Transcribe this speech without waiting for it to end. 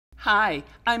Hi,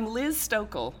 I'm Liz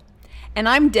Stokel. And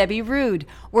I'm Debbie Rude.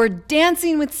 We're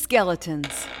Dancing with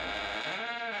Skeletons.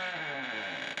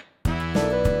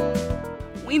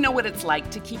 We know what it's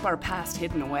like to keep our past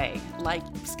hidden away, like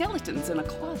skeletons in a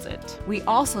closet. We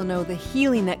also know the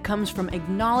healing that comes from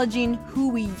acknowledging who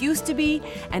we used to be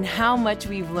and how much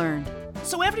we've learned.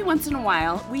 So every once in a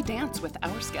while, we dance with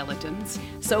our skeletons.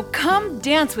 So come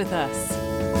dance with us.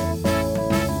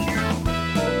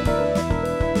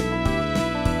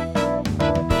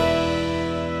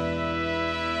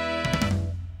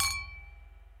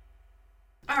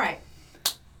 All right.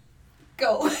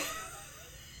 Go.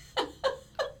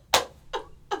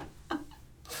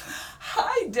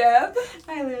 Hi, Deb.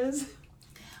 Hi, Liz.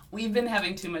 We've been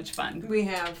having too much fun. We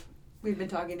have. We've been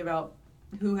talking about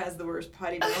who has the worst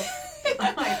potty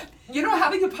mouth. You know,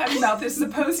 having a potty mouth is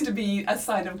supposed to be a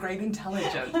sign of great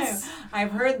intelligence.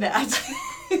 I've heard that.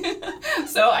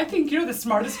 So I think you're the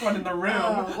smartest one in the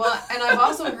room. Well, and I've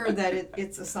also heard that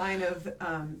it's a sign of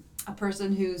a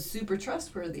person who's super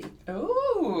trustworthy.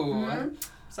 Ooh. Mm-hmm.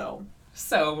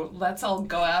 So let's all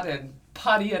go out and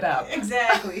potty it up.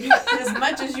 Exactly. As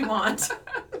much as you want.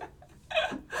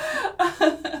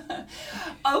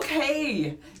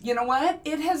 Okay, you know what?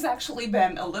 It has actually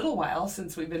been a little while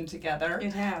since we've been together.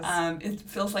 It has. It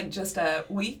feels like just a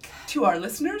week to our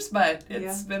listeners, but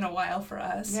it's been a while for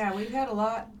us. Yeah, we've had a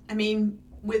lot. I mean,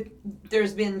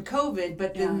 there's been COVID,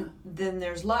 but then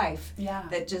there's life. Yeah.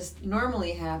 That just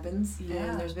normally happens.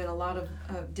 Yeah. And there's been a lot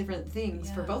of different things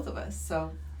for both of us.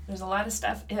 So there's a lot of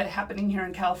stuff happening here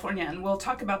in California, and we'll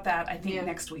talk about that, I think,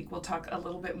 next week. We'll talk a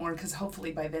little bit more, because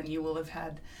hopefully by then you will have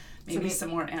had maybe some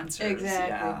more answers.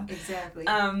 Exactly.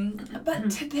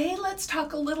 But today let's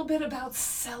talk a little bit about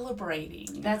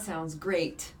celebrating. That sounds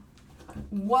great.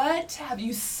 What have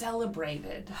you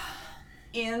celebrated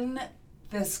in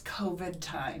this COVID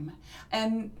time?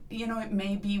 And, you know, it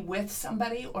may be with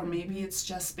somebody, or maybe it's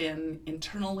just been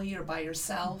internally or by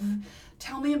yourself. Mm-hmm.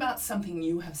 Tell me about something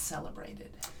you have celebrated.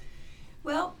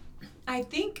 Well, I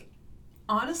think,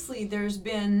 honestly,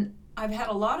 I've had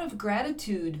a lot of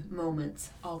gratitude moments,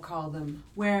 I'll call them,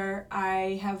 where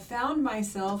I have found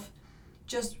myself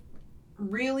just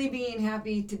really being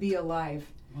happy to be alive.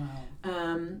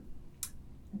 Wow.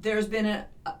 There's been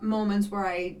moments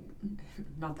where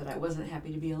not that I wasn't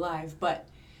happy to be alive, but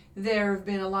there have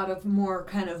been a lot of more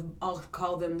kind of, I'll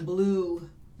call them blue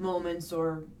moments,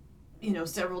 or, you know,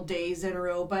 several days in a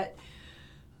row. But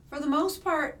for the most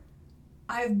part,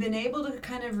 I've been able to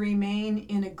kind of remain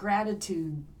in a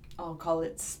gratitude, I'll call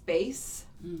it, space.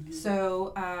 Mm-hmm.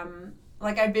 So,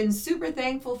 I've been super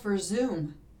thankful for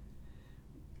Zoom.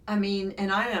 I mean,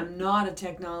 and I am not a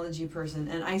technology person,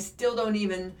 and I still don't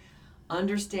even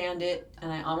understand it,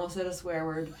 and I almost said a swear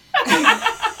word.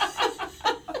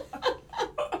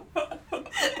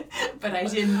 But I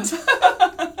didn't.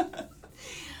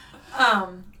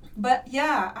 But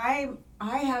yeah,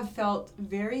 I have felt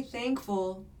very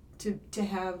thankful to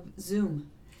have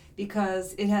Zoom,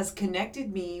 because it has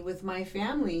connected me with my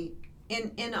family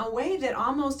in a way that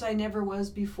almost I never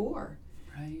was before.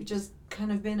 Right. Which has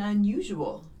kind of been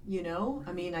unusual, you know?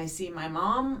 I mean, I see my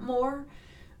mom more,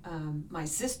 my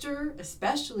sister,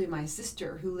 especially my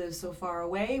sister who lives so far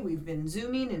away. We've been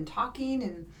Zooming and talking,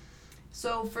 and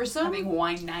so for some... Having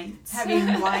wine nights.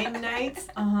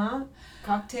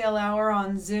 Cocktail hour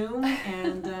on Zoom,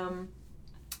 and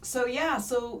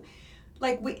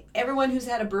everyone who's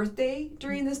had a birthday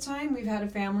during this time, we've had a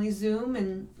family Zoom,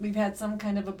 and we've had some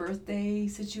kind of a birthday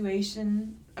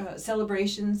situation,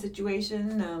 celebration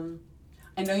situation.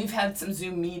 I know you've had some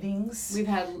Zoom meetings. We've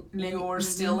had many. You're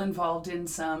still involved in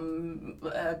some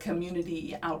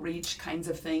community outreach kinds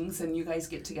of things, and you guys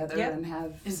get together and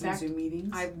have Zoom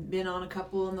meetings. I've been on a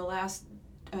couple in the last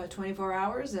 24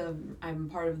 hours. I'm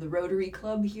part of the Rotary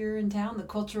Club here in town, the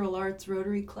Cultural Arts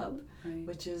Rotary Club,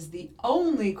 which is the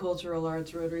only cultural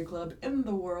arts Rotary Club in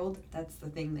the world. That's the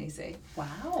thing they say.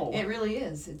 Wow. It really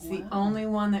is. It's the only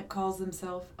one that calls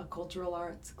themselves a cultural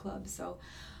arts club. So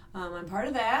I'm part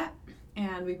of that,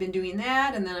 and we've been doing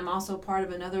that, and then I'm also part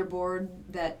of another board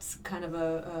that's kind of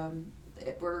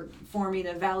we're forming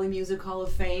a Valley Music Hall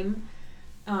of Fame.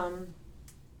 I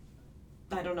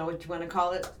don't know what you want to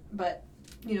call it, but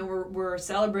you know, we're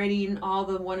celebrating all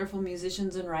the wonderful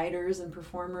musicians and writers and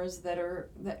performers that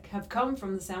have come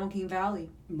from the San Joaquin Valley.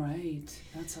 Right,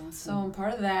 that's awesome. So I'm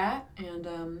part of that,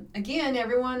 and again,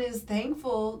 everyone is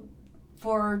thankful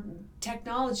for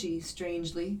technology,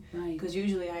 strangely, because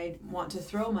usually I want to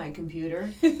throw my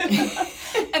computer.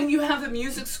 And you have a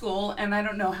music school, and I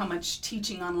don't know how much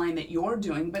teaching online that you're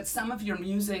doing, but some of your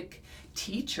music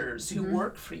teachers who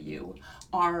work for you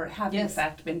have in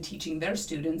fact been teaching their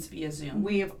students via Zoom.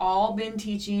 We have all been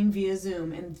teaching via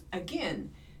Zoom, and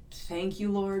again, thank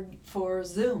you, Lord, for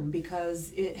Zoom,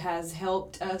 because it has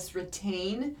helped us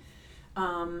retain.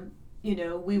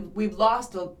 We've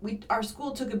lost our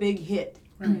school took a big hit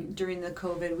during the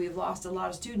COVID. We've lost a lot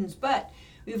of students, but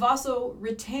we've also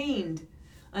retained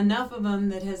enough of them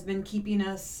that has been keeping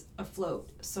us afloat.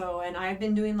 So, and I've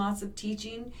been doing lots of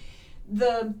teaching.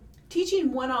 The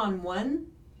teaching one-on-one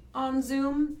on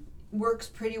Zoom works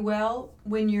pretty well.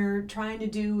 When you're trying to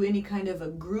do any kind of a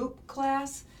group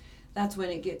class, that's when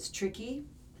it gets tricky.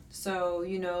 So,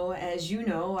 as you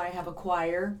know, I have a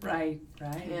choir. Right.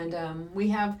 And we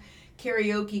have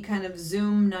karaoke kind of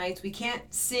Zoom nights. We can't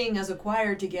sing as a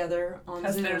choir together on Zoom.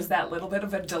 Because there's that little bit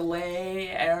of a delay.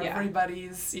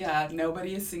 Everybody's,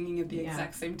 nobody is singing at the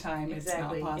exact same time.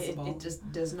 Exactly. It's not possible. It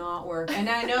just does not work. And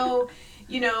I know,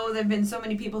 there have been so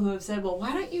many people who have said, well,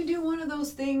 why don't you do one of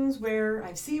those things where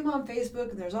I see them on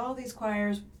Facebook and there's all these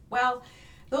choirs. Well,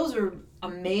 those are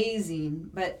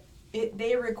amazing, but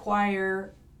they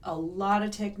require a lot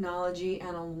of technology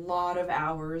and a lot of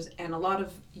hours and a lot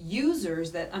of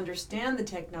users that understand the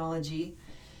technology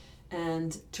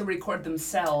and to record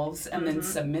themselves and then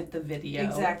submit the video.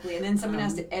 Exactly. And then someone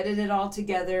has to edit it all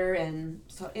together, and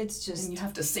so it's just, and you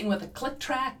have to sing with a click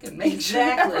track and make sure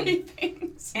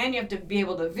everything's, and you have to be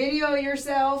able to video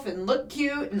yourself and look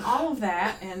cute and all of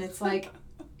that, and it's like,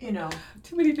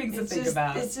 too many things to think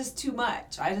about. It's just too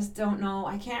much. I just don't know.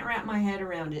 I can't wrap my head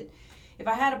around it. If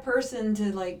I had a person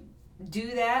to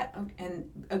do that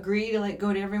and agree to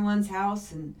go to everyone's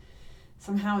house and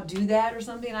somehow do that or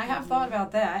something, I have thought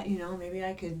about that. Maybe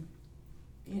I could,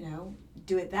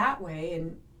 do it that way,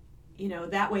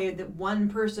 and that way that one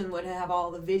person would have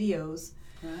all the videos.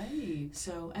 Right.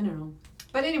 So I don't know.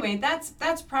 But anyway,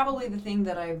 that's probably the thing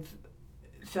that I've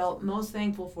felt most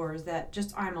thankful for, is that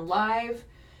just I'm alive.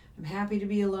 I'm happy to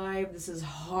be alive. This is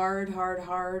hard.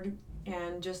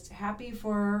 And just happy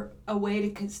for a way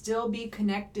to still be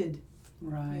connected.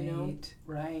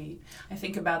 Right. I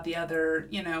think about the other,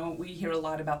 we hear a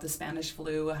lot about the Spanish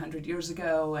flu 100 years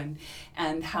ago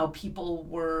and how people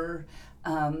were,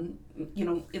 in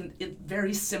a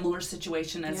very similar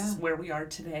situation as where we are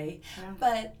today. Yeah.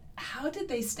 But how did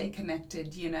they stay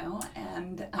connected,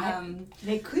 And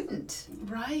they couldn't.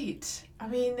 Right. I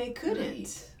mean, they couldn't.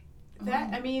 Right.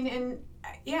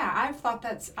 I've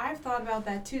thought about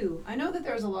that too. I know that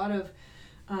there's a lot of,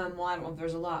 I don't know if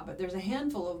there's a lot, but there's a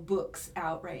handful of books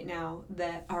out right now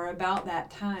that are about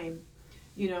that time,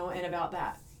 and about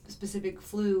that specific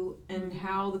flu and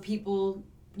how the people,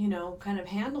 kind of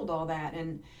handled all that,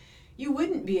 and you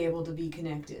wouldn't be able to be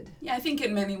connected. Yeah, I think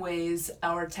in many ways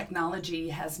our technology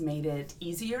has made it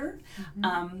easier.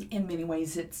 In many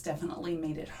ways it's definitely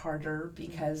made it harder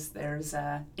because there's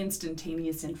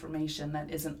instantaneous information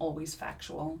that isn't always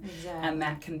factual. Exactly. And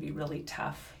that can be really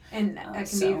tough. And that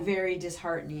can be very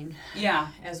disheartening. Yeah.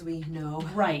 As we know.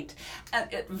 Right.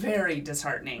 Very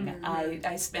disheartening.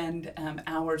 I spend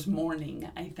hours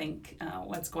mourning, I think,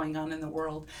 what's going on in the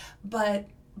world. But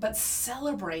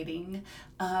celebrating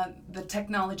the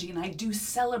technology, and I do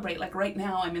celebrate, like right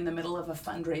now I'm in the middle of a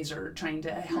fundraiser trying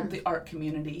to help the art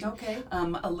community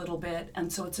a little bit,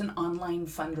 and so it's an online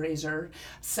fundraiser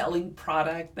selling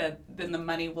product that then the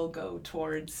money will go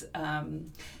towards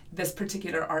this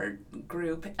particular art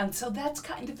group, and so that's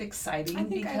kind of exciting. I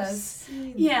think because I've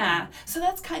seen so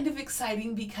that's kind of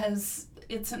exciting because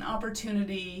it's an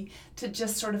opportunity to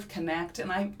just sort of connect, and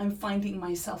I'm finding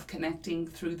myself connecting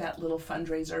through that little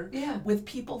fundraiser with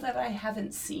people that I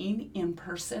haven't seen in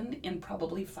person in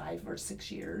probably 5 or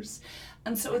 6 years,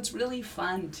 and so it's really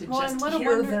fun to just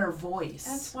hear their voice.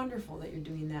 That's wonderful that you're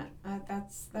doing that.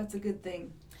 That's a good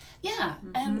thing. Yeah,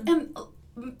 and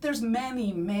there's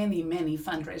many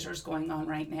fundraisers going on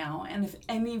right now, and if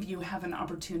any of you have an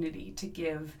opportunity to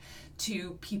give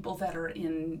to people that are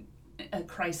in a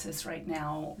crisis right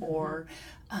now or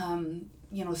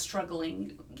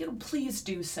struggling, please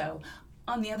do so.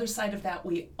 On the other side of that,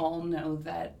 we all know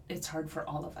that it's hard for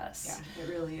all of us. Yeah, it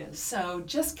really is. So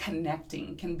just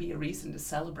connecting can be a reason to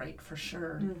celebrate for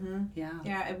sure.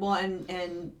 Yeah, well,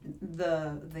 and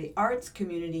the arts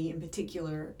community in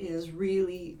particular is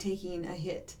really taking a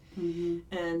hit.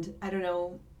 And I don't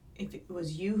know if it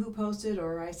was you who posted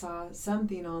or I saw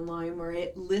something online where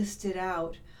it listed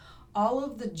out all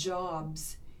of the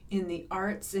jobs in the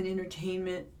arts and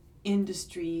entertainment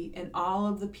industry and all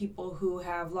of the people who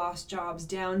have lost jobs,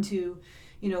 down to,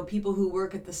 people who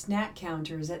work at the snack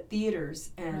counters at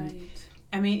theaters. And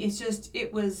I mean,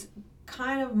 it was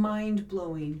kind of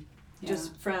mind-blowing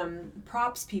just from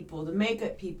props people to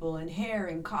makeup people and hair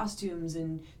and costumes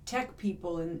and tech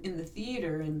people in the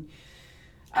theater. And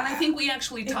I think we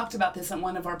actually talked about this on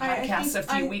one of our podcasts a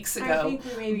few weeks ago. I think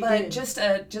we maybe but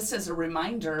did. just as a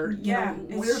reminder,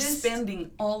 we're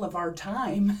spending all of our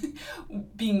time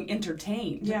being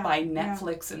entertained by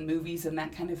Netflix and movies and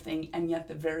that kind of thing, and yet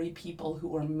the very people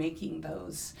who are making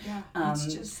those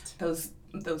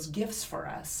those gifts for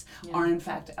us are in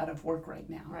fact out of work right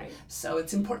now. Right. So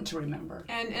it's important to remember.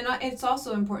 And it's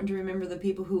also important to remember the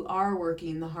people who are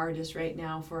working the hardest right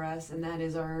now for us, and that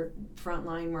is our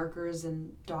frontline workers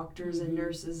and doctors and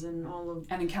nurses and all of.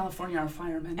 And in California, our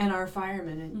firemen. And our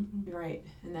firemen, and right.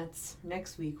 And that's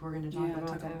next week. We're going to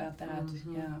talk about that.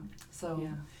 Mm-hmm. Yeah. So.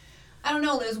 Yeah. I don't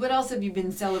know, Liz. What else have you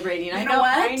been celebrating? I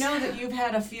know that you've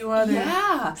had a few other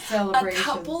celebrations. A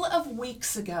couple of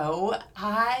weeks ago,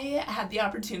 I had the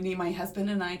opportunity. My husband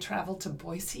and I traveled to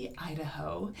Boise,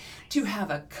 Idaho, to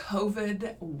have a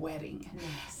COVID wedding,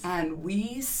 and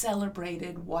we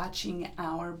celebrated watching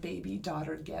our baby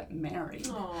daughter get married.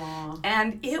 Aww.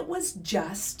 And it was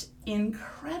just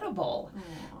incredible.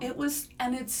 It was,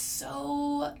 and it's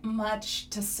so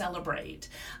much to celebrate.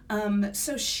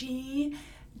 So she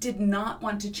did not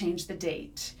want to change the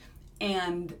date,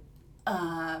 and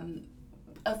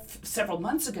several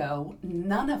months ago,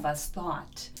 none of us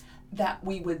thought that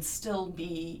we would still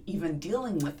be even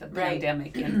dealing with the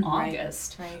pandemic in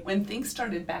August. Right. When things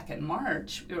started back in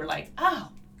March, we were like, oh,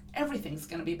 everything's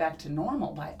going to be back to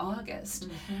normal by August.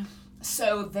 Mm-hmm.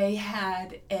 So they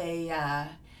had a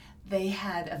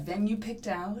venue picked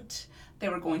out. They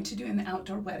were going to do an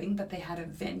outdoor wedding, but they had a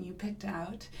venue picked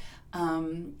out,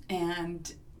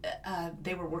 and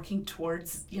they were working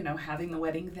towards, having the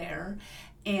wedding there,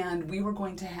 and we were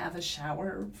going to have a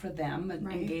shower for them,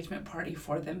 an engagement party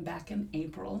for them back in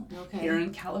April here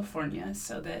in California,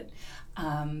 so that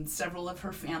several of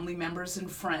her family members and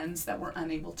friends that were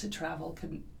unable to travel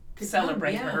could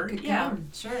celebrate her. Could come.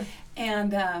 Sure.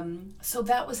 And so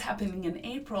that was happening in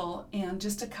April, and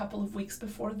just a couple of weeks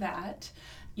before that,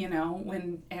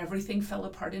 when everything fell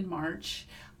apart in March,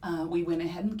 we went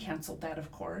ahead and canceled that,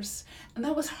 of course. And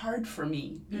that was hard for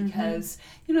me because,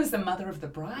 as the mother of the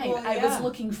bride, I was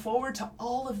looking forward to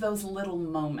all of those little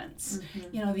moments.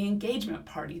 Mm-hmm. The engagement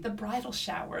party, the bridal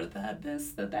shower, the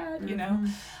this, the that,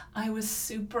 I was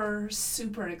super,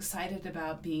 super excited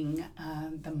about being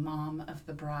the mom of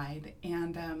the bride.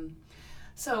 And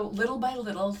so little by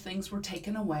little, things were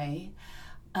taken away.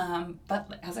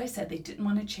 But as I said, they didn't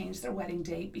want to change their wedding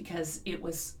date because it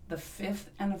was the 5th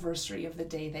anniversary of the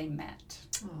day they met.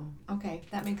 Oh, okay.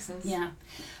 That makes sense. Yeah.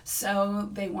 So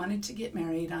they wanted to get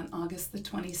married on August the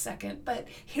 22nd. But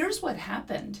here's what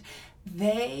happened.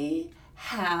 They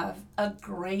have a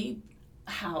great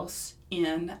house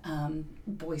in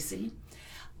Boise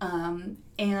and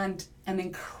an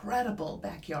incredible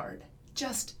backyard.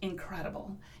 Just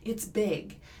incredible. It's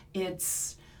big.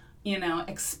 It's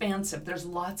expansive. There's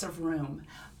lots of room.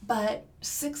 But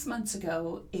 6 months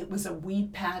ago, it was a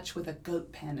weed patch with a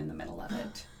goat pen in the middle of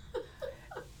it.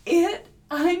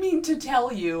 I mean to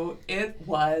tell you, it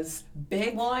was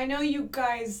big. Well, I know you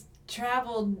guys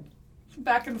traveled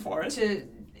back and forth.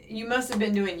 You must have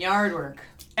been doing yard work.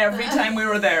 Every time we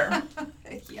were there.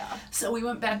 Yeah. So we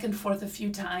went back and forth a few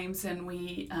times, and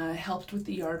we helped with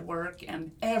the yard work,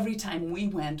 and every time we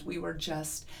went, we were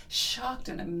just shocked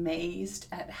and amazed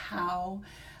at how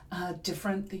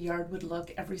different the yard would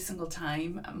look every single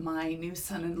time. My new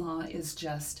son-in-law is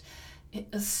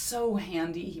so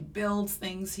handy. He builds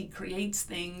things, he creates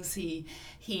things, he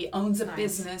owns a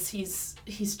business.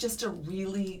 He's just a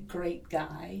really great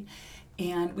guy.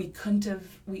 And we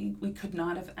could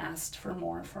not have asked for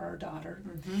more for our daughter.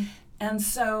 Mm-hmm. And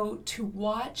so to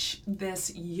watch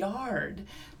this yard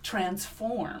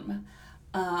transform,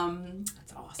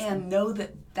 that's awesome. And know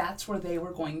that that's where they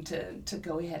were going to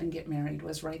go ahead and get married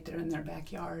was right there in their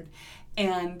backyard.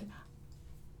 And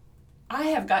I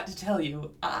have got to tell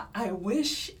you, I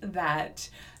wish that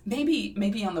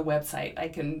maybe on the website I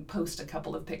can post a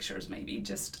couple of pictures.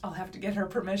 I'll have to get her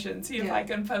permission, see if I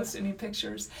can post any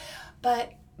pictures.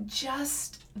 But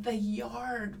just the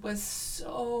yard was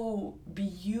so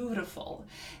beautiful,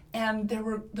 and there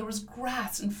was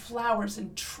grass and flowers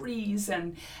and trees,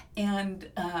 and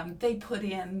they put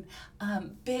in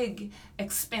big,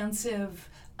 expansive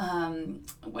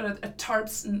what are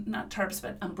tarps, not tarps,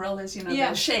 but umbrellas,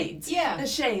 the shades. Yeah. The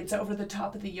shades over the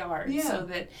top of the yard so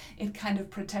that it kind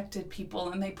of protected people,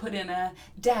 and they put in a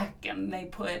deck, and they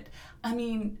put, I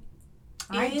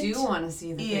do want to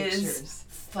see the pictures.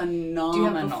 Phenomenal. Do you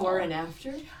have before and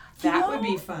after? That would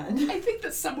be fun. I think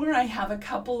that somewhere I have a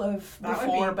couple of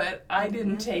before, but I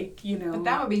didn't take, But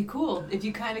that would be cool if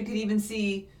you kind of could even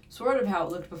see sort of how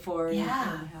it looked before.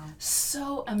 Yeah, and how.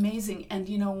 so amazing. And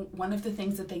one of the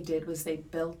things that they did was they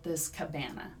built this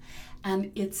cabana,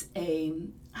 and it's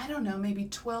I don't know, maybe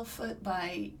 12 foot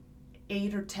by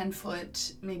 8 or 10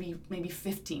 foot, maybe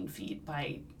 15 feet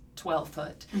by 12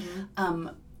 foot,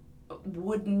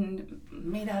 wooden,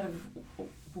 made out of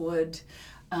wood,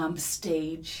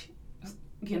 stage,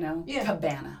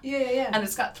 cabana. Yeah. And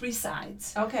it's got 3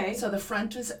 sides. Okay. So the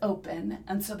front was open,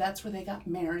 and so that's where they got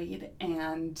married,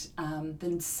 and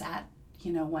then sat,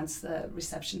 once the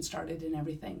reception started and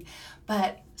everything.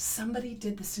 But somebody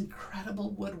did this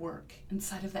incredible woodwork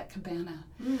inside of that cabana.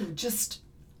 Just,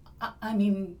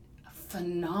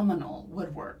 phenomenal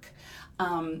woodwork.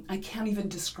 I can't even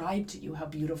describe to you how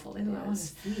beautiful it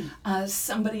is.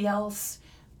 Somebody else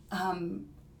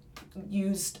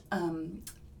used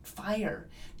fire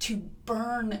to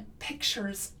burn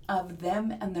pictures of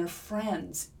them and their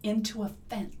friends into a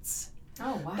fence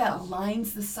that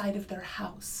lines the side of their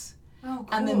house. Oh, cool.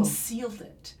 And then sealed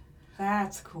it.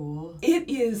 That's cool. It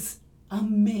is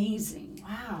amazing.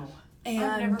 Wow. And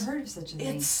I've never heard of such a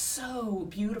thing. It's so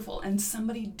beautiful. And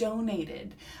somebody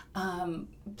donated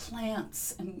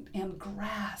plants and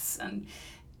grass and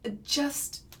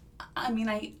just,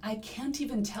 I can't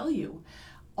even tell you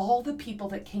all the people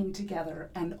that came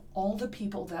together and all the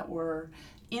people that were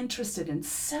interested in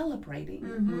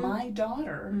celebrating my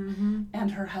daughter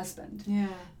and her husband. Yeah.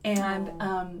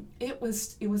 And it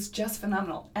was just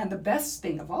phenomenal. And the best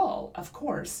thing of all, of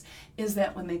course, is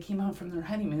that when they came home from their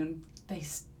honeymoon, they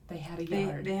had a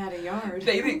yard. They had a yard.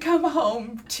 They didn't come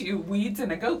home to weeds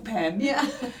in a goat pen. Yeah.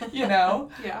 Yeah.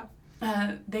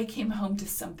 They came home to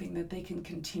something that they can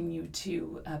continue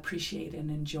to appreciate and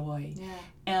enjoy. Yeah.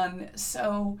 And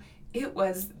so it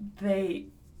was, they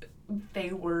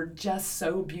were just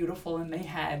so beautiful, and they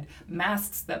had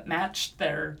masks that matched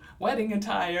their wedding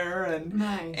attire, and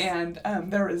nice. And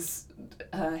there was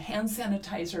hand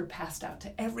sanitizer passed out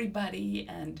to everybody,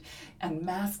 and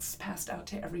masks passed out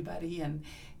to everybody, and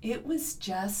it was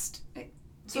just.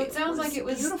 So it sounds like it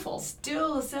was beautiful.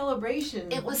 Still a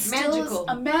celebration. It was magical. Still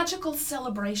a magical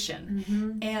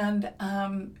celebration. And,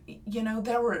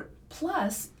 there were,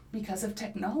 plus, because of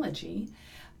technology,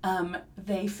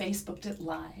 they Facebooked it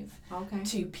live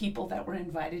to people that were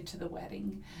invited to the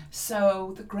wedding.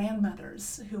 So the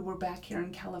grandmothers who were back here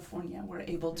in California were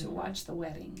able to watch the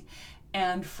wedding.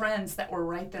 And friends that were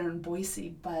right there in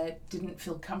Boise but didn't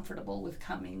feel comfortable with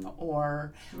coming,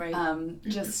 or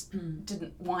just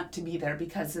didn't want to be there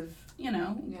because of,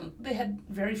 they had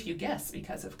very few guests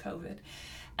because of COVID.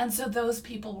 And so those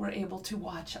people were able to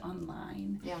watch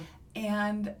online. Yeah.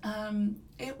 And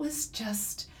it was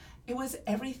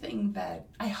everything that,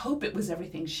 I hope it was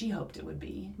everything she hoped it would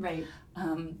be. Right.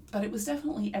 But it was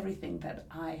definitely everything that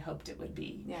I hoped it would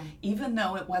be. Yeah. Even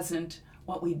though it wasn't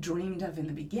what we dreamed of in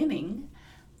the beginning,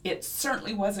 it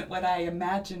certainly wasn't what I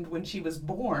imagined when she was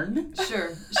born.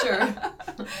 Sure.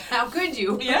 How could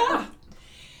you? Yeah.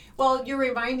 Well, you're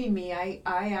reminding me, I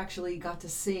actually got to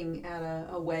sing at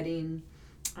a wedding,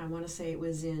 I want to say it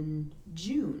was in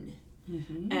June.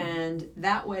 And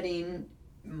that wedding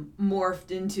morphed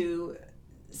into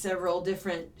several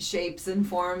different shapes and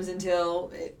forms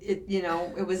until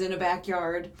it was in a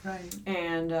backyard. Right.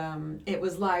 And it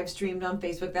was live streamed on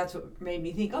Facebook. That's what made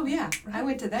me think, oh yeah, I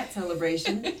went to that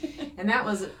celebration. And that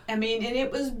was, and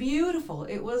it was beautiful.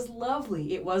 It was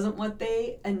lovely. It wasn't what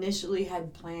they initially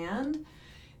had planned,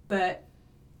 but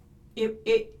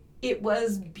it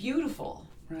was beautiful.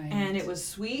 Right. And it was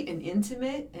sweet and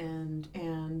intimate, and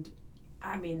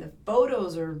the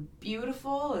photos are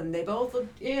beautiful, and they both look,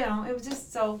 it was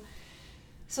just so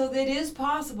that it is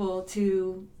possible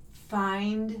to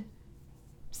find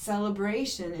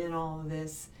celebration in all of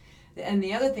this. And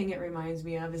the other thing it reminds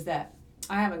me of is that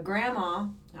I have a grandma,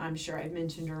 I'm sure I've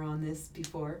mentioned her on this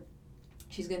before.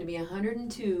 She's going to be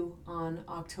 102 on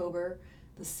October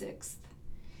the 6th.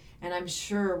 And I'm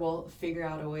sure we'll figure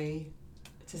out a way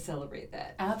to celebrate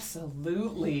that.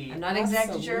 Absolutely. I'm not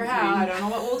exactly sure how. I don't know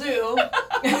what we'll do.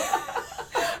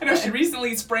 I know she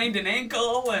recently sprained an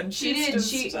ankle, and she did.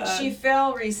 She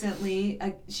fell recently.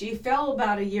 She fell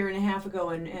about a year and a half ago,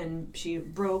 and she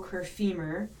broke her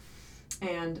femur,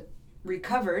 and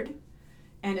recovered,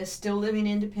 and is still living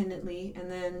independently. And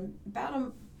then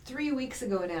about 3 weeks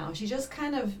ago now, she just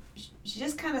kind of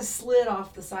slid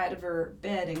off the side of her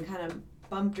bed and kind of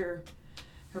bumped her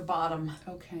bottom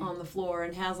on the floor,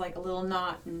 and has like a little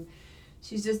knot, and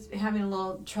she's just having a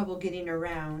little trouble getting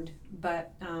around.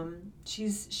 But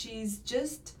she's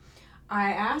just,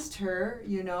 I asked her,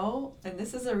 and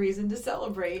this is a reason to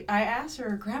celebrate. I asked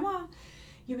her, Grandma,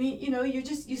 you mean,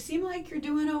 you seem like you're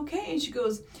doing okay. And she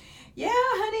goes, yeah,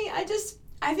 honey,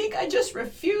 I think I just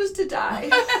refuse to die.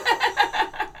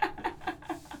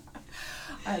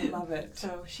 I love it.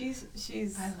 So she's.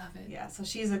 I love it. Yeah, so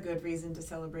she's a good reason to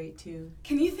celebrate too.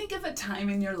 Can you think of a time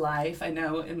in your life, I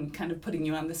know, and kind of putting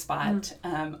you on the spot,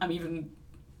 I'm even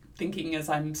thinking as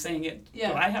I'm saying it,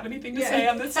 do I have anything to say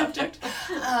on this subject?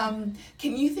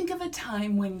 Can you think of a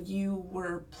time when you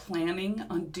were planning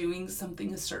on doing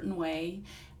something a certain way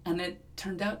and it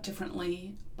turned out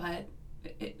differently, but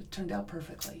it turned out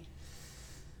perfectly?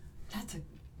 That's a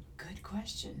good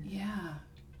question. Yeah.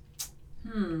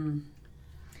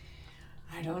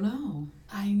 I don't know.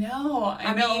 I know.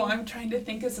 I know. I'm trying to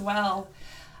think as well.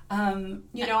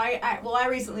 I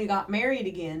recently got married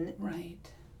again. Right.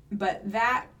 But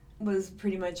that was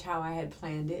pretty much how I had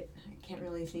planned it. I can't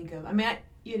really think of. I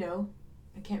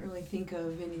can't really think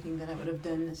of anything that I would have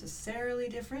done necessarily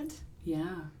different.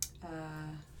 Yeah.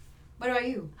 What about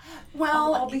you?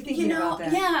 Well, I'll be thinking about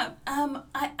that. Yeah.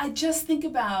 I just think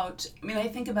about, I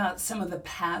think about some of the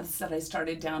paths that I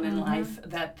started down in life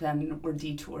that then were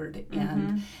detoured,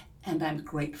 and I'm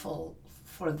grateful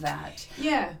for that.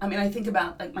 Yeah. I think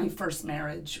about, like, my first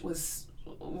marriage was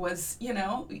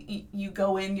you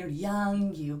go in, you're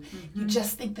young, you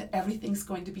just think that everything's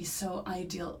going to be so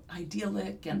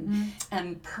idyllic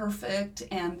and perfect,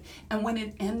 and when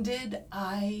it ended,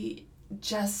 I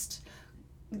just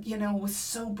was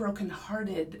so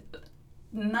brokenhearted,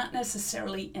 not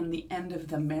necessarily in the end of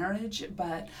the marriage,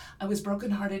 but I was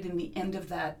brokenhearted in the end of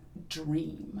that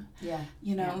dream. Yeah.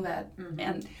 That,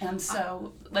 and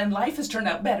so, and life has turned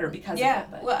out better because of it. Yeah,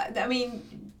 well,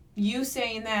 you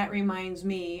saying that reminds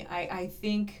me, I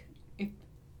think, if,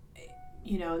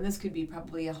 and this could be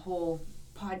probably a whole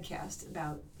podcast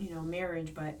about,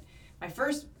 marriage, but my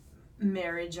first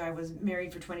marriage, I was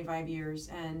married for 25 years,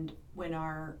 and when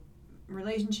our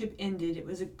relationship ended, it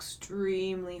was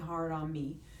extremely hard on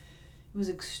me. It was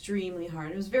extremely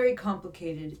hard. It was very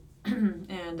complicated.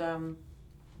 And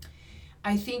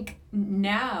I think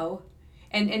now,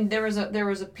 and there was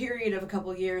a period of a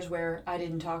couple of years where I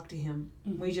didn't talk to him.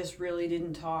 We just really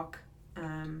didn't talk.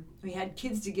 We had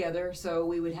kids together, so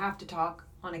we would have to talk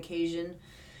on occasion.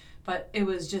 But it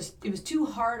was too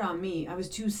hard on me. I was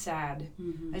too sad.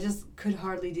 I just could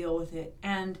hardly deal with it.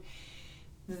 And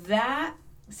that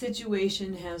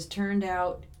situation has turned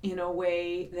out in a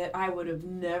way that I would have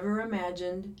never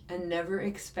imagined and never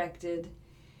expected.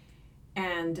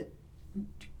 And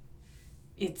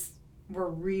we're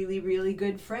really, really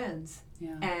good friends.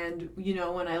 Yeah. And,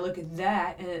 when I look at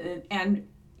that, and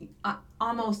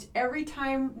almost every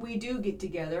time we do get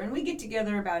together, and we get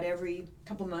together about every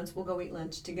couple months, we'll go eat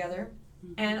lunch together.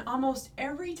 And almost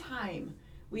every time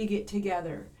we get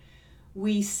together,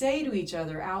 we say to each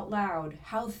other out loud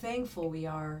how thankful we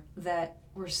are that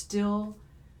we're still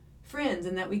friends,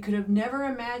 and that we could have never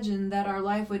imagined that our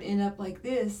life would end up like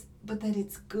this, but that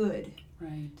it's good.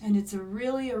 Right. And it's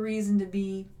really a reason to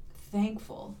be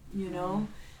thankful,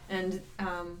 And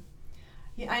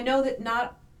I know that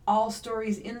not all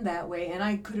stories end that way, and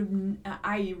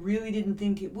I really didn't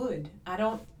think it would. I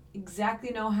don't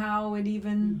exactly know how it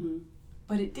even,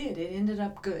 but it did. It ended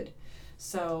up good.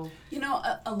 So,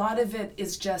 a lot of it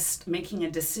is just making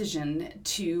a decision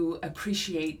to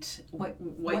appreciate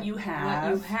what you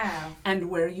have and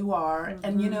where you are.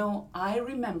 And, I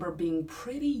remember being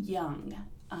pretty young.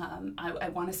 I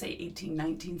want to say 18,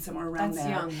 19, somewhere around that's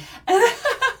there. Young.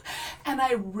 And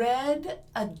I read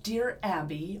a Dear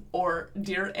Abby or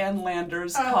Dear Ann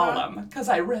Landers column, because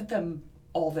I read them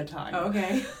all the time.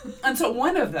 Okay. And so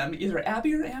one of them, either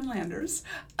Abby or Ann Landers,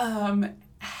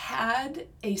 had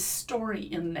a story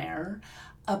in there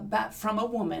from a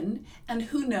woman, and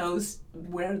who knows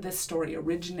where this story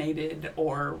originated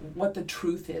or what the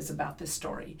truth is about this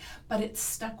story, but it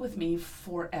stuck with me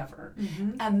forever.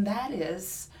 And that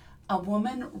is, a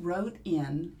woman wrote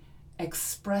in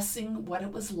expressing what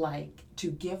it was like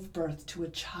to give birth to a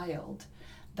child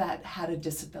that had a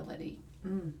disability.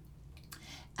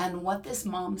 And what this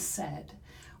mom said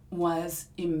was,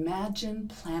 imagine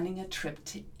planning a trip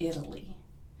to Italy,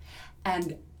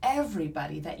 and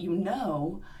everybody that you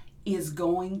know is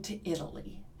going to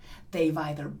Italy. They've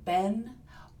either been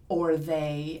or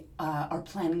they are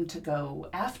planning to go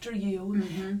after you,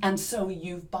 and so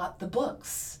you've bought the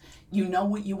books. You know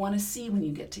what you want to see when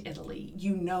you get to Italy.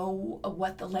 You know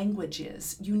what the language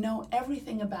is. You know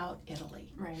everything about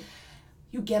Italy. Right.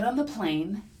 You get on the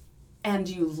plane and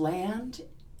you land,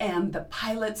 and the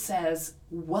pilot says,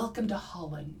 "Welcome to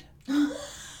Holland."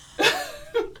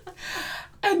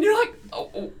 And you're like,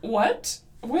 oh, what?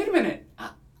 wait a minute,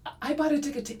 I bought a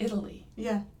ticket to Italy.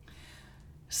 Yeah.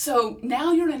 So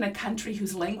now you're in a country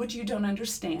whose language you don't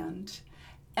understand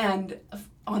and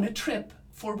on a trip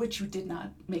for which you did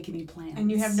not make any plans.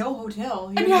 And you have no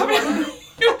hotel.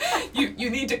 You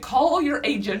need to call your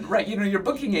agent, right? Your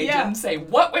booking agent, Yeah. and say,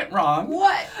 what went wrong?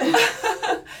 What?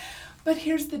 But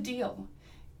here's the deal.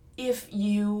 If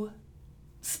you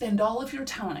spend all of your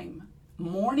time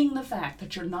mourning the fact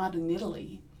that you're not in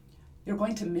Italy, you're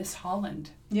going to miss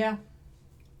Holland. Yeah.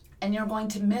 And you're going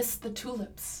to miss the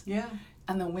tulips Yeah.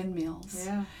 and the windmills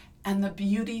Yeah. and the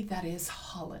beauty that is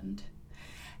Holland.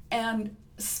 And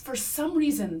for some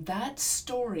reason, that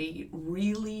story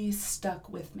really stuck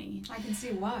with me. I can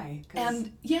see why.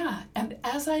 And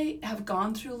as I have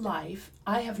gone through life,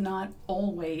 I have not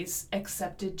always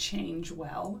accepted change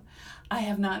well. I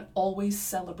have not always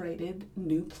celebrated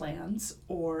new plans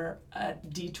or a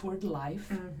detoured life.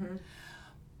 Mm-hmm.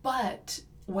 But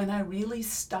when I really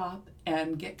stop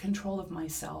and get control of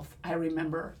myself, I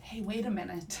remember, hey, wait a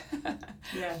minute.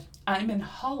 Yeah. I'm in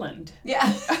Holland.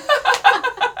 Yeah.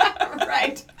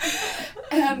 Right.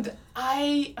 And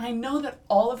I know that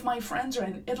all of my friends are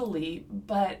in Italy,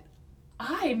 but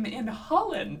I'm in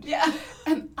Holland. Yeah.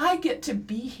 And I get to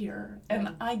be here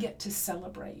and I get to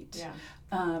celebrate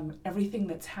everything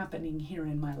that's happening here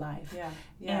in my life. Yeah.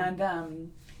 Yeah.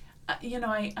 And,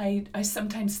 I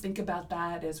sometimes think about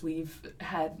that as we've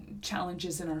had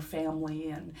challenges in our family,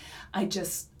 and I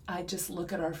just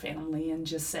look at our family and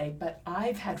just say, but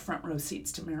I've had front row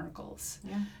seats to miracles.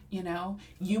 Yeah.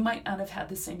 You might not have had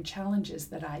the same challenges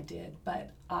that I did,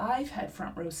 but I've had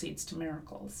front row seats to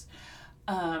miracles.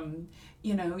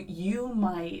 You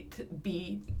might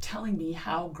be telling me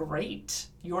how great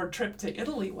your trip to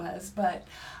Italy was, but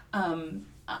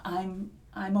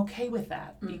I'm okay with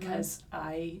that because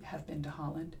I have been to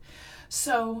Holland.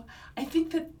 So I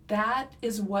think that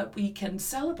is what we can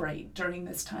celebrate during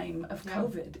this time of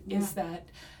COVID, is that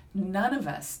none of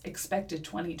us expected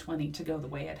 2020 to go the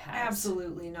way it has.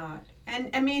 Absolutely not. And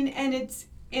I mean, and it's,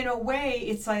 in a way,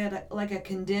 it's like a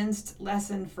condensed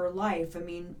lesson for life. I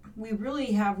mean, we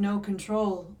really have no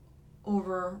control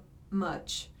over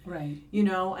much. Right.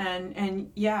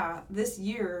 And yeah, this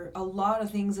year, a lot of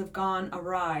things have gone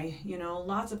awry.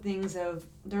 Lots of things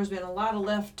there's been a lot of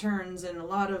left turns and a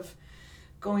lot of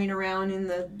going around in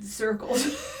the circles.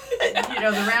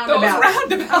 The roundabout.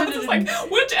 Those roundabouts. It's like,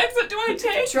 which exit do I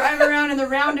take? Drive around in the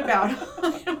roundabout.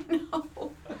 I don't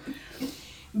know.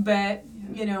 But,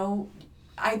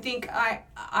 I think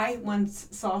I once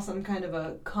saw some kind of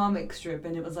a comic strip,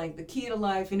 and it was like the key to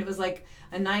life, and it was like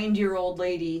a 90-year-old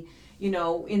lady,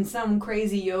 in some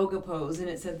crazy yoga pose, and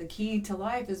it said the key to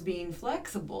life is being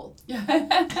flexible.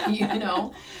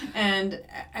 And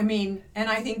I mean, and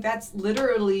I think that's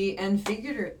literally and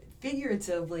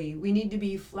figuratively, we need to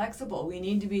be flexible. We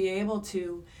need to be able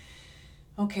to,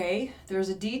 okay, there's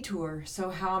a detour, so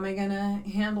how am I going to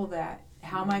handle that?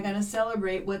 How am I going to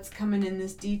celebrate what's coming in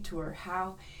this detour?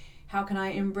 How can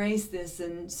I embrace this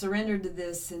and surrender to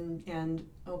this and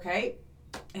okay?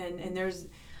 And there's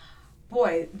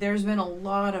been a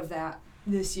lot of that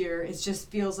this year. It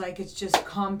just feels like it's just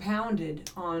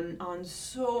compounded on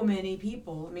so many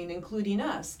people. I mean, including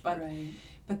us. But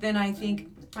then I think,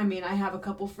 I have a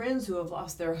couple friends who have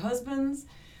lost their husbands.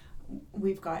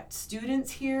 We've got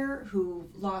students here who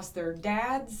lost their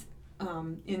dads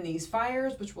in these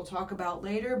fires, which we'll talk about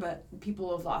later, but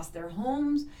people have lost their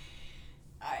homes.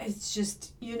 It's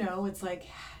just, it's like,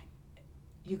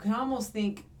 you can almost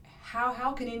think,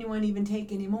 how can anyone even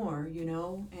take any more,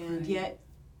 And yet,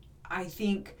 I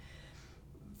think,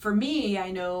 for me,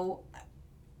 I know,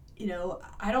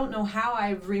 I don't know how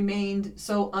I've remained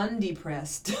so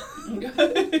undepressed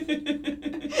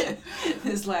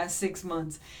this last 6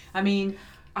 months. I mean,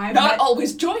 I'm not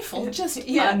always joyful, just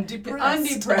undepressed.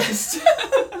 Undepressed.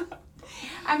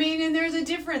 I mean, and there's a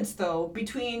difference, though,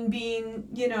 between being,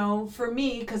 for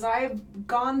me, because I've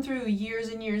gone through years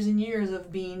and years and years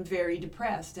of being very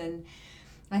depressed. And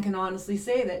I can honestly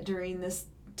say that during this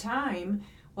time,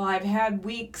 well, I've had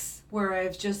weeks where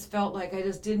I've just felt like I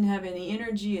just didn't have any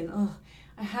energy. And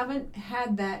I haven't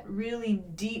had that really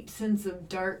deep sense of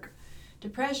dark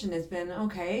depression. It's been,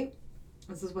 okay,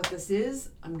 this is what this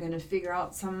is. I'm going to figure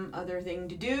out some other thing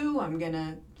to do. I'm going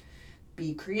to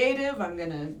be creative. I'm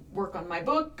going to work on my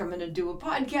book. I'm going to do a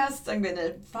podcast. I'm going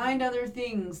to find other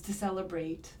things to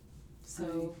celebrate.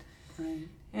 So, right.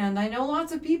 And I know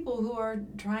lots of people who are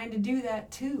trying to do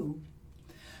that too.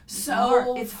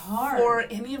 So it's hard. For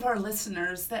any of our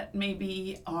listeners that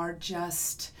maybe are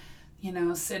just,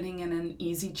 sitting in an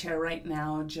easy chair right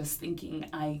now, just thinking,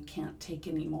 I can't take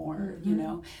any more,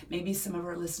 Maybe some of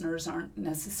our listeners aren't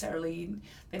necessarily,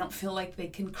 they don't feel like they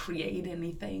can create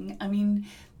anything. I mean,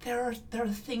 there are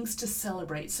things to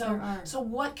celebrate. So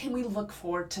what can we look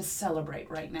for to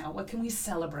celebrate right now? What can we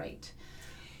celebrate?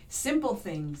 Simple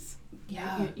things.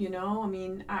 Yeah.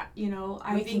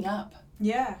 Waking up.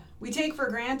 Yeah. We take for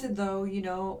granted, though,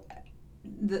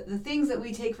 the things that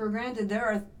we take for granted, there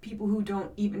are people who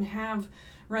don't even have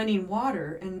running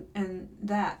water and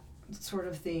that sort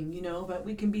of thing, but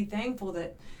we can be thankful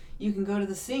that you can go to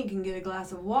the sink and get a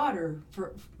glass of water,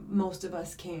 for most of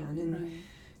us can, and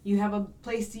you have a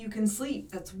place that you can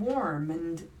sleep that's warm,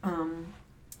 and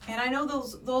I know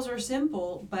those are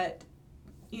simple, but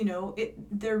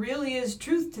there really is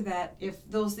truth to that if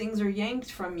those things are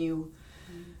yanked from you.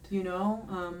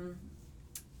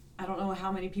 I don't know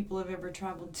how many people have ever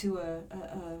traveled to a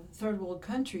third world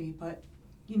country, but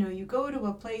you go to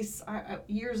a place.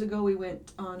 Years ago, we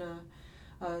went on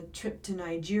a trip to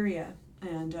Nigeria,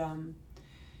 and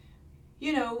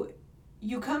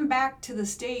you come back to the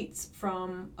States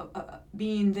from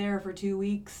being there for 2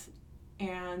 weeks,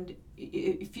 and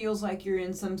it feels like you're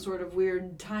in some sort of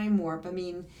weird time warp. I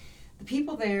mean, the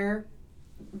people there,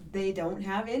 they don't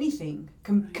have anything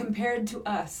compared to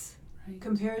us.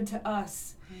 Compared to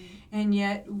us. And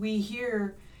yet we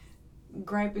hear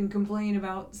gripe and complain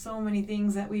about so many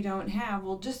things that we don't have.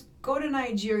 Well, just go to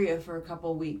Nigeria for a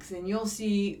couple weeks and you'll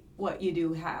see what you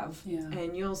do have. Yeah.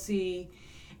 And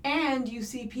you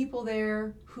see people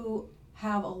there who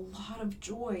have a lot of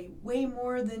joy, way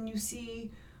more than you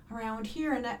see around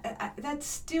here. And that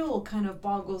still kind of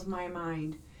boggles my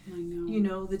mind. I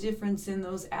know. The difference in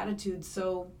those attitudes.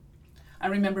 So I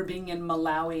remember being in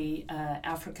Malawi,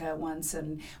 Africa once,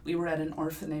 and we were at an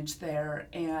orphanage there,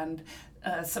 and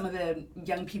some of the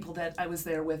young people that I was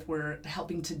there with were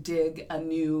helping to dig a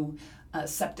new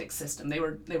septic system. They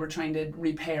were trying to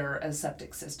repair a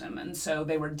septic system, and so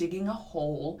they were digging a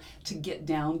hole to get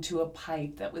down to a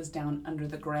pipe that was down under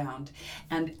the ground.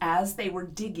 And as they were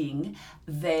digging,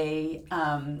 they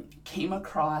came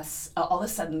across, all of a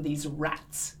sudden these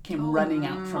rats came running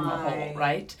out from the hole,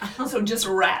 right? So just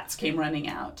rats came running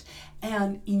out.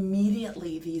 And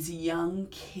immediately these young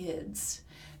kids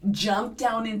jumped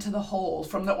down into the hole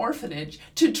from the orphanage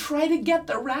to try to get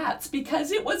the rats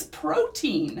because it was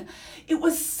protein. It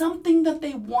was something that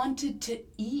they wanted to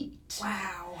eat.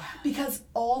 Wow. Because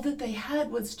all that they had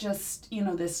was just,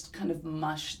 this kind of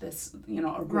mush, this, a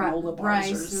granola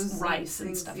bars or rice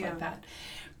and stuff like that.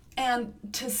 And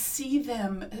to see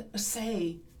them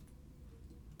say,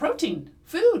 protein,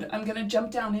 food, I'm going to jump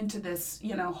down into this,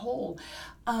 hole.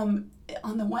 On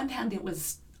the one hand, it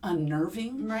was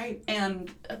unnerving, right, and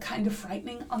kind of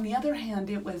frightening. On the other hand,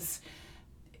 it was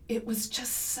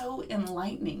just so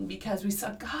enlightening because we saw,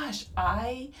 gosh,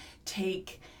 I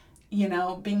take,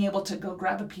 being able to go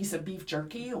grab a piece of beef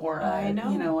jerky or a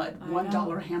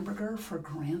 $1 hamburger for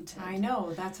granted. I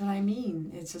know, that's what I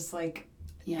mean. It's just like,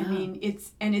 yeah. I mean,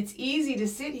 it's easy to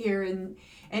sit here and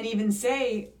even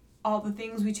say all the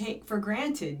things we take for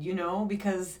granted,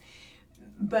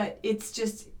 but it's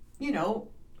just,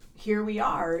 here we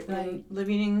are, right,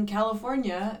 living in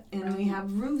California, and we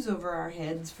have roofs over our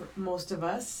heads for most of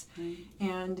us. Right.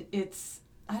 And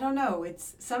I don't know,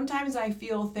 sometimes I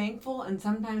feel thankful and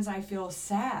sometimes I feel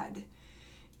sad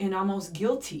and almost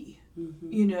guilty,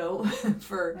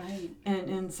 for, right.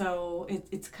 and so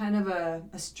it's kind of a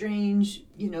strange,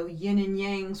 yin and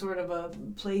yang sort of a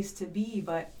place to be,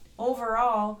 but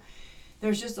overall,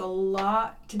 there's just a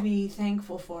lot to be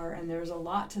thankful for, and there's a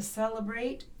lot to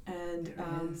celebrate. And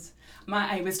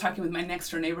I was talking with my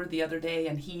next door neighbor the other day,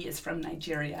 and he is from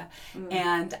Nigeria.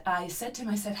 And I said to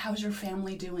him, how's your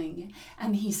family doing?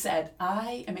 And he said,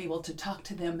 I am able to talk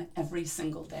to them every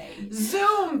single day.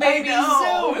 Zoom, baby,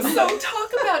 Zoom. Zoom. So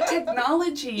talk about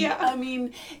technology. Yeah. I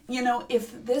mean,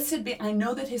 if this had been, I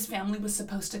know that his family was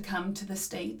supposed to come to the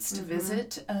States to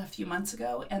visit a few months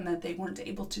ago, and that they weren't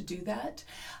able to do that.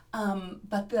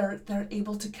 But they're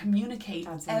able to communicate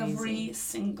every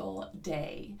single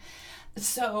day.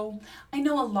 So I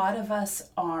know a lot of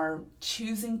us are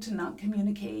choosing to not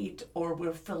communicate, or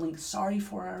we're feeling sorry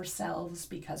for ourselves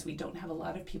because we don't have a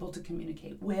lot of people to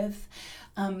communicate with.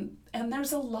 And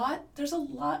there's a lot,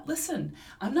 listen,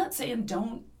 I'm not saying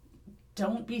don't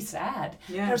be sad.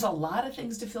 Yeah. There's a lot of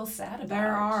things to feel sad about.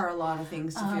 There are a lot of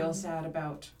things to feel sad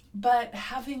about. But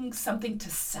having something to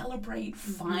celebrate,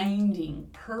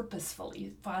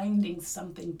 purposefully finding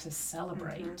something to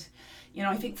celebrate.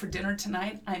 I think for dinner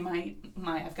tonight,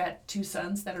 I've got 2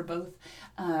 sons that are both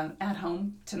at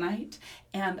home tonight,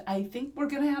 and I think we're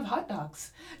going to have hot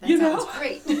dogs. That sounds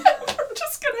great. We're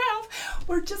just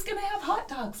just gonna have hot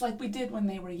dogs like we did when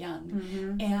they were young.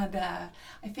 Mm-hmm. And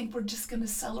I think we're just gonna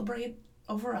celebrate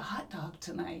over a hot dog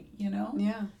tonight, you know?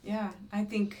 Yeah. I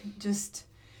think just,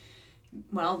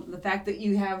 well, the fact that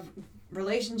you have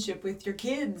relationship with your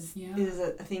kids is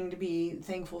a thing to be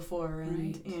thankful for,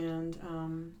 and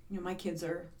my kids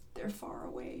they're far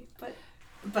away,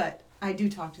 but I do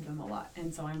talk to them a lot,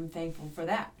 and so I'm thankful for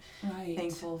that. Right.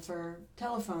 Thankful for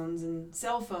telephones and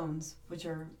cell phones, which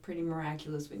are pretty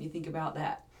miraculous when you think about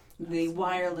that. Absolutely. The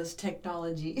wireless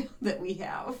technology that we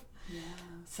have. Yeah.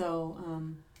 So,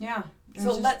 yeah.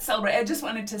 So let's celebrate. I just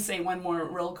wanted to say one more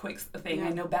real quick thing. Yeah. I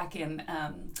know back in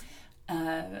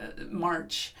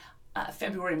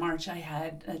February, March, I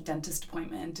had a dentist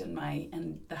appointment,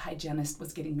 and the hygienist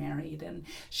was getting married, and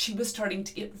she was starting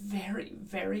to get very,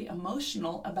 very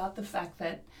emotional about the fact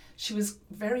that she was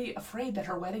very afraid that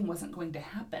her wedding wasn't going to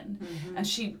happen. Mm-hmm. And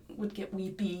she would get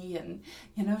weepy, and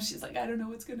she's like, I don't know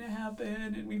what's going to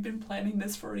happen, and we've been planning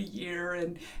this for a year,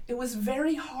 and it was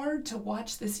very hard to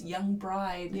watch this young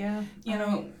bride,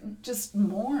 just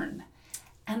mourn.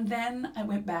 And then I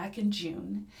went back in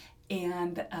June,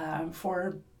 and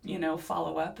for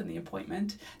follow up in the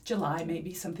appointment, July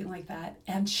maybe, something like that.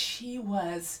 And she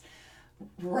was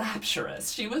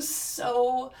rapturous. She was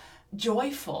so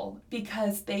joyful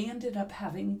because they ended up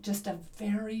having just a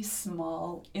very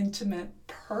small, intimate,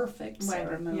 perfect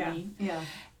ceremony. Yeah.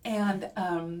 And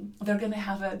they're going to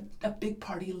have a big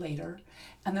party later,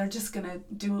 and they're just going to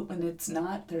do it when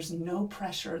there's no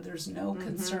pressure, there's no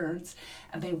concerns.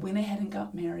 And they went ahead and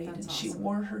got married. That's awesome. She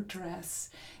wore her dress.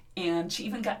 And she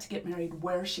even got to get married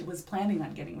where she was planning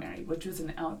on getting married, which was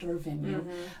an outdoor venue.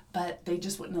 Mm-hmm. But they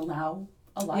just wouldn't allow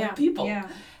a lot of people. Yeah.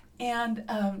 And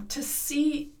to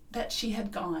see that she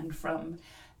had gone from,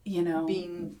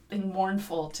 being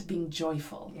mournful to being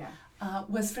joyful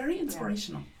was very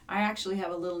inspirational. Yeah. I actually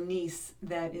have a little niece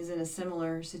that is in a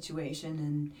similar situation,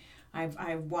 and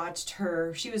I've watched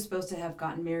her. She was supposed to have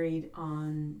gotten married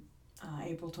on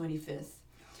April 25th.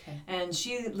 Okay. And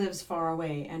she lives far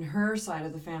away, and her side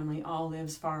of the family all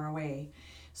lives far away.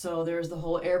 So there's the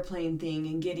whole airplane thing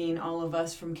and getting all of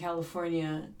us from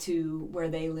California to where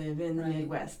they live in the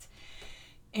Midwest.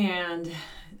 And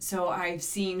so I've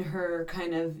seen her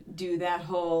kind of do that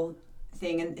whole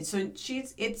thing, and so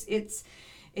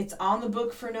it's on the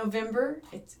book for November.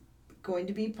 It's going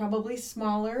to be probably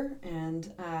smaller,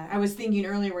 and I was thinking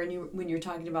earlier when you were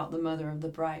talking about the mother of the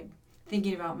bride,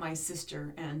 thinking about my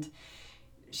sister, and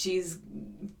she's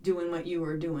doing what you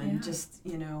were doing, just,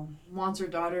 wants her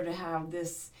daughter to have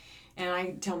this. And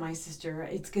I tell my sister,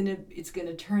 it's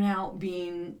gonna turn out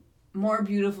being more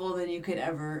beautiful than you could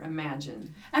ever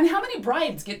imagine. And how many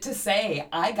brides get to say,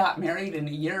 I got married in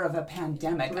a year of a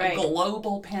pandemic, a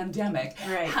global pandemic?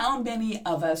 Right. How many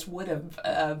of us would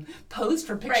have posed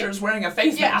for pictures wearing a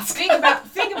face mask? Think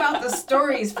about the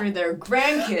stories for their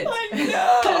grandkids. I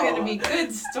know. They're going to be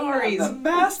good stories. The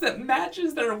mask that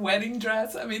matches their wedding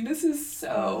dress. I mean, this is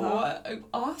so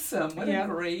awesome. What a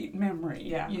great memory.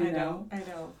 Yeah, I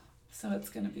know. So it's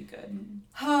going to be good.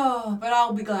 Oh, but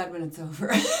I'll be glad when it's over.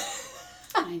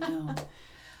 I know.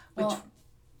 Which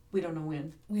we don't know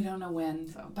when. We don't know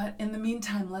when. So. But in the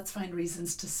meantime, let's find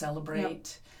reasons to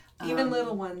celebrate. Yep. Even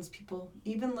little ones, people.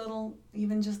 Even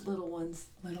just little ones.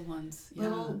 Little ones,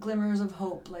 Little glimmers of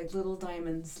hope, like little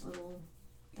diamonds.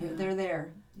 They're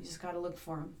there. You just got to look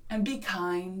for them. And be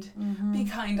kind. Mm-hmm. Be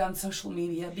kind on social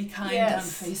media. Be kind on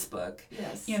Facebook.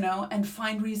 Yes. And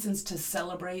find reasons to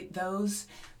celebrate those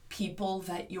people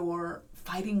that you're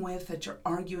fighting with, that you're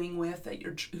arguing with,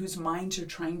 whose minds you're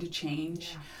trying to change.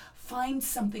 Yeah. Find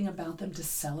something about them to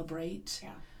celebrate.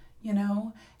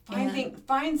 Yeah.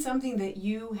 Find something that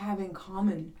you have in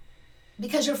common.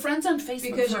 Because you're friends on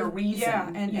Facebook for a reason.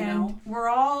 Yeah, and we're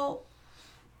all,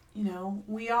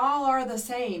 we all are the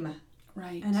same.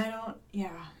 Right. And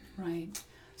Right.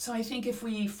 So I think if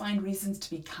we find reasons to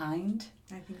be kind,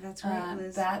 I think that's right,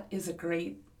 Liz. that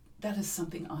is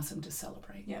something awesome to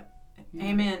celebrate. Yep. Yeah.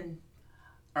 Amen.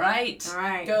 All right.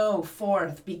 Go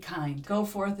forth, be kind. Go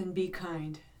forth and be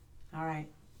kind. All right.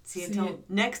 See you till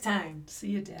next time. See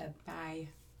you, Dad. Bye.